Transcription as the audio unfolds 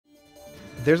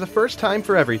There's a first time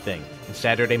for everything, and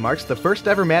Saturday marks the first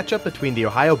ever matchup between the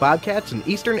Ohio Bobcats and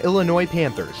Eastern Illinois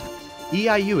Panthers.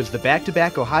 EIU is the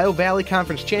back-to-back Ohio Valley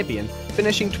Conference champion,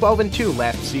 finishing 12-2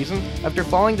 last season after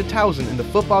falling to Towson in the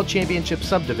football championship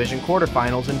subdivision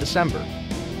quarterfinals in December.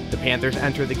 The Panthers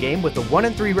enter the game with a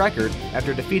 1-3 record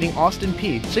after defeating Austin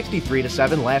Peay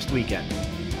 63-7 last weekend.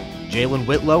 Jalen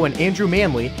Whitlow and Andrew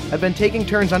Manley have been taking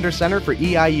turns under center for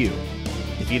EIU.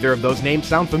 If either of those names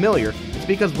sound familiar, it's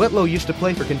because Whitlow used to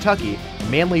play for Kentucky, and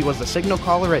Manley was the signal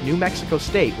caller at New Mexico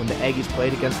State when the Aggies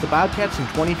played against the Bobcats in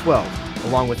 2012.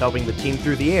 Along with helping the team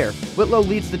through the air, Whitlow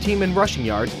leads the team in rushing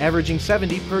yards, averaging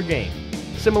 70 per game.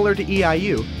 Similar to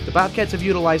EIU, the Bobcats have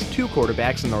utilized two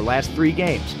quarterbacks in their last 3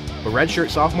 games, but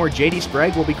redshirt sophomore J.D.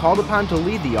 Sprague will be called upon to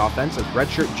lead the offense as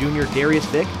redshirt junior Darius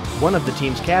Vick, one of the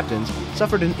team's captains,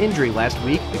 suffered an injury last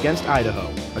week against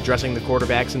Idaho. Addressing the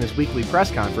quarterbacks in his weekly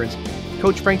press conference,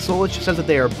 Coach Frank Solich says that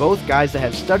they are both guys that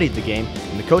have studied the game,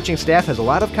 and the coaching staff has a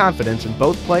lot of confidence in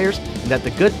both players, and that the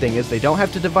good thing is they don't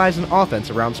have to devise an offense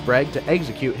around Sprague to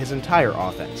execute his entire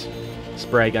offense.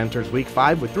 Sprague enters Week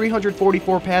 5 with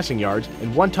 344 passing yards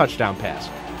and 1 touchdown pass.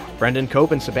 Brendan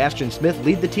Cope and Sebastian Smith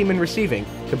lead the team in receiving,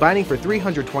 combining for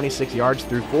 326 yards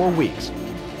through 4 weeks.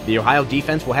 The Ohio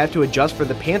defense will have to adjust for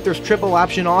the Panthers' triple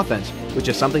option offense, which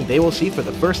is something they will see for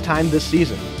the first time this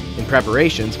season. In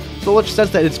preparations, Solich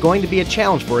says that it's going to be a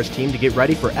challenge for his team to get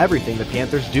ready for everything the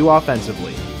Panthers do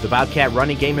offensively. The Bobcat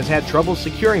running game has had trouble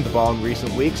securing the ball in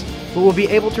recent weeks, but will be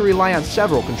able to rely on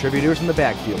several contributors in the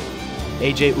backfield.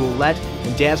 A.J. Ouellette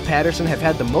and Daz Patterson have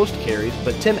had the most carries,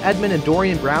 but Tim Edmond and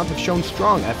Dorian Brown have shown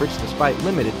strong efforts despite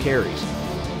limited carries.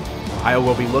 Ohio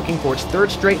will be looking for its 3rd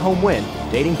straight home win,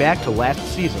 dating back to last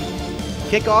season.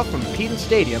 Kickoff from Peden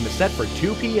Stadium is set for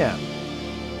 2 p.m.